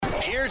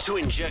Here to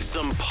inject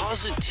some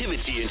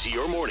positivity into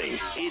your morning.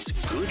 It's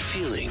Good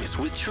Feelings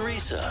with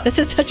Teresa. This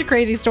is such a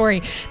crazy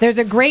story. There's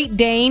a Great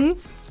Dane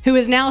who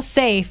is now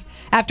safe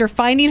after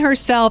finding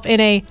herself in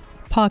a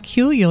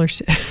peculiar...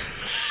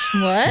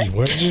 What?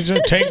 What did you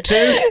just take two?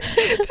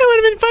 That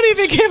would have been funny if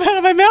it came out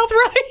of my mouth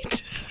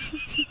right.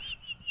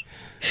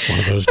 One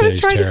of those I days,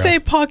 was trying Tara. to say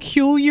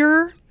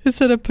peculiar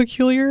instead of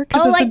peculiar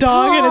because it's like a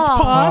dog and it's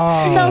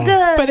paw. So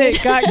good. But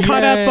it got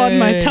caught up on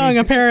my tongue,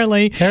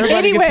 apparently.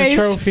 Everybody gets a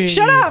trophy.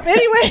 Shut up.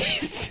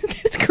 Anyways,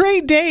 this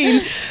Great Dane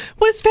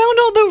was found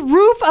on the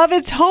roof of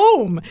its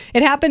home.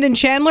 It happened in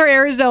Chandler,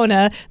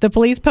 Arizona. The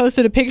police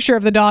posted a picture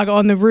of the dog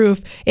on the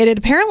roof. It had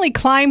apparently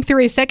climbed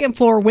through a second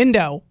floor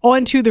window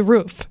onto the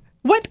roof.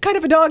 What kind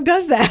of a dog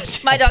does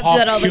that? My dogs do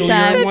that all the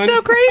time. That's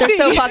so crazy.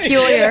 They're so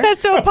peculiar. That's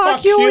so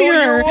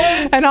peculiar.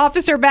 An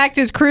officer backed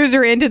his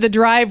cruiser into the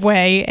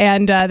driveway,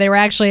 and they were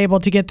actually able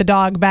to get the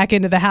dog back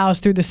into the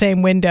house through the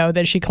same window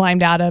that she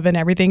climbed out of, and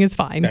everything is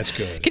fine. That's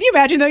good. Can you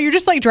imagine, though? You're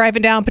just like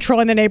driving down,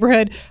 patrolling the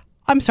neighborhood.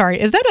 I'm sorry,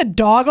 is that a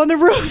dog on the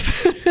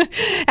roof?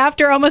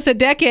 After almost a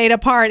decade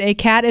apart, a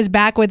cat is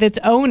back with its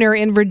owner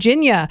in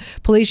Virginia.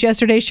 Police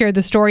yesterday shared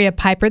the story of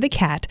Piper the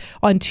cat.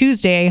 On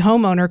Tuesday, a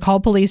homeowner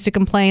called police to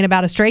complain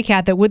about a stray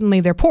cat that wouldn't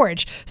leave their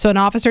porch. So an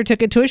officer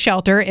took it to a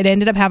shelter. It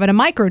ended up having a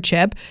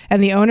microchip,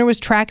 and the owner was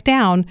tracked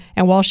down.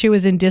 And while she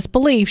was in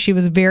disbelief, she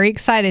was very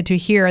excited to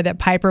hear that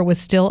Piper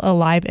was still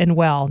alive and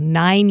well.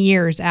 9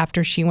 years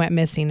after she went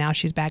missing, now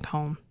she's back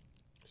home.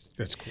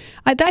 That's cool.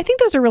 I think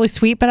those are really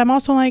sweet, but I'm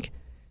also like,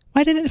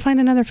 why didn't it find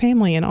another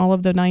family in all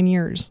of the 9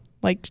 years?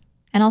 And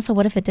also,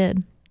 what if it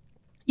did?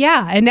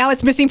 Yeah, and now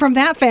it's missing from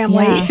that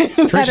family. Yeah.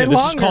 who had Teresa, it this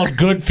is longer. called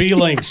Good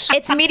Feelings.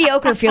 It's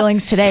mediocre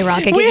feelings today,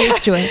 Rocket. Get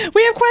used to it.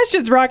 We have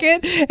questions,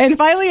 Rocket. And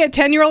finally, a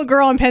 10-year-old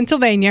girl in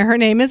Pennsylvania, her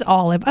name is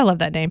Olive. I love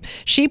that name.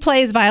 She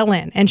plays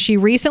violin, and she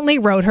recently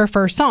wrote her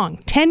first song.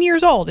 10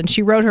 years old, and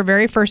she wrote her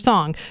very first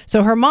song.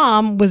 So her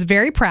mom was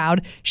very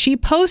proud. She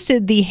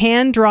posted the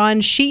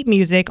hand-drawn sheet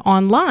music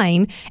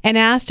online and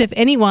asked if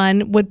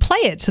anyone would play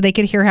it so they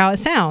could hear how it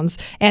sounds.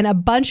 And a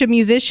bunch of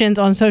musicians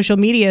on social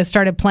media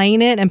started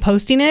playing it and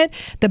posting it.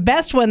 The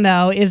best one,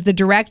 though, is the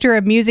director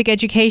of music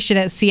education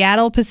at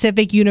Seattle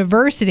Pacific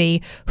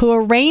University, who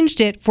arranged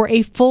it for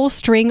a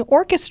full-string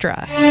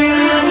orchestra. Isn't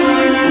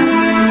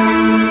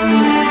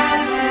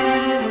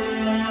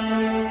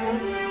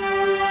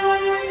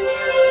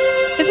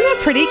that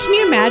pretty? Can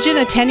you imagine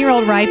a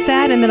 10-year-old writes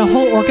that and then a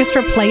whole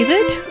orchestra plays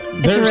it?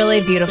 It's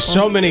really beautiful.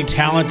 So many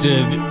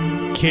talented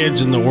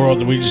kids in the world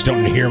that we just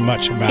don't hear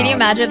much about. Can you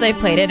imagine if they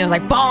played it and it was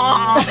like,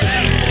 BOOM!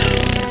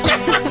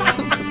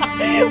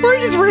 We're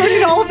just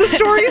ruining all of the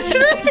stories.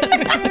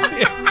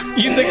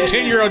 You think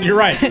 10-year-old, you're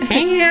right.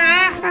 Meteor.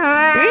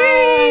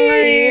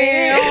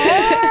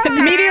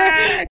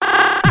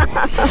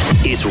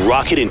 It's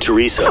Rocket and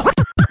Teresa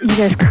You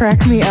guys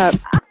crack me up.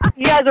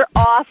 You guys are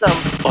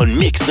awesome. on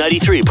Mix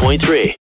 93.3.